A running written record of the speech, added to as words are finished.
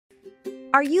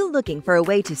Are you looking for a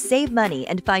way to save money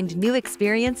and find new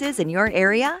experiences in your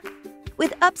area?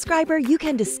 With Upscribbr, you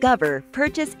can discover,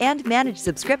 purchase, and manage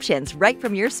subscriptions right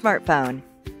from your smartphone.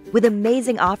 With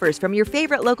amazing offers from your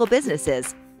favorite local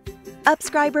businesses,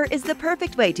 Upscribbr is the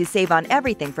perfect way to save on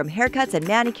everything from haircuts and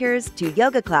manicures to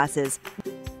yoga classes,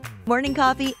 morning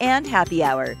coffee, and happy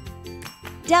hour.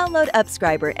 Download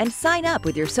Upscribbr and sign up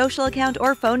with your social account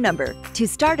or phone number to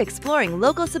start exploring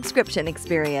local subscription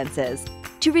experiences.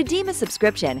 To redeem a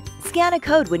subscription, scan a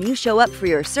code when you show up for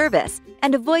your service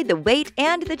and avoid the wait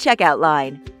and the checkout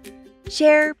line.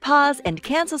 Share, pause, and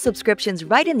cancel subscriptions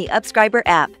right in the Upscribbr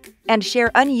app, and share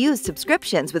unused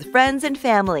subscriptions with friends and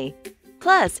family.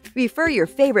 Plus, refer your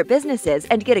favorite businesses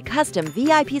and get a custom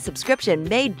VIP subscription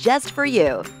made just for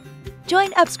you.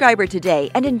 Join Upscribbr today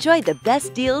and enjoy the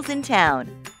best deals in town.